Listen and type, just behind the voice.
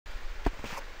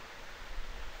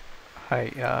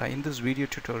Hi, in this video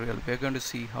tutorial we're going to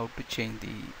see how to change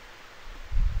the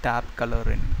tab color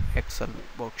in Excel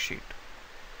worksheet.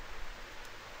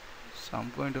 So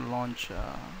I'm going to launch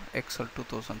Excel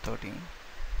 2013.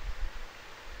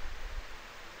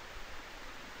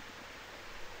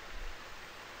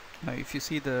 Now if you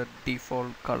see the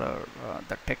default color,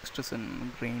 the text is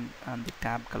in green and the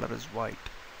tab color is white.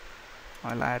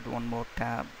 I'll add one more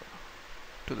tab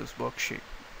to this worksheet.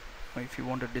 Now if you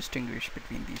want to distinguish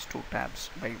between these two tabs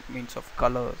by means of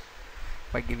colors,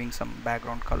 by giving some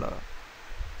background color,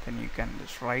 then you can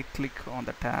just right click on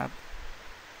the tab,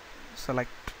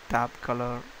 select tab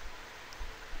color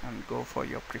and go for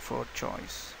your preferred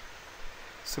choice.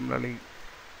 Similarly,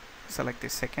 select the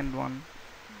second one,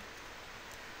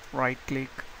 right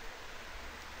click,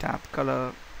 tab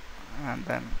color, and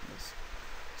then this.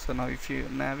 So now if you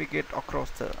navigate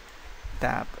across the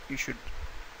tab, you should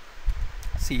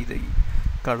see the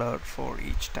color for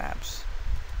each tabs.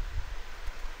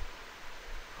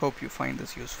 Hope you find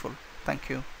this useful. Thank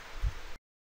you.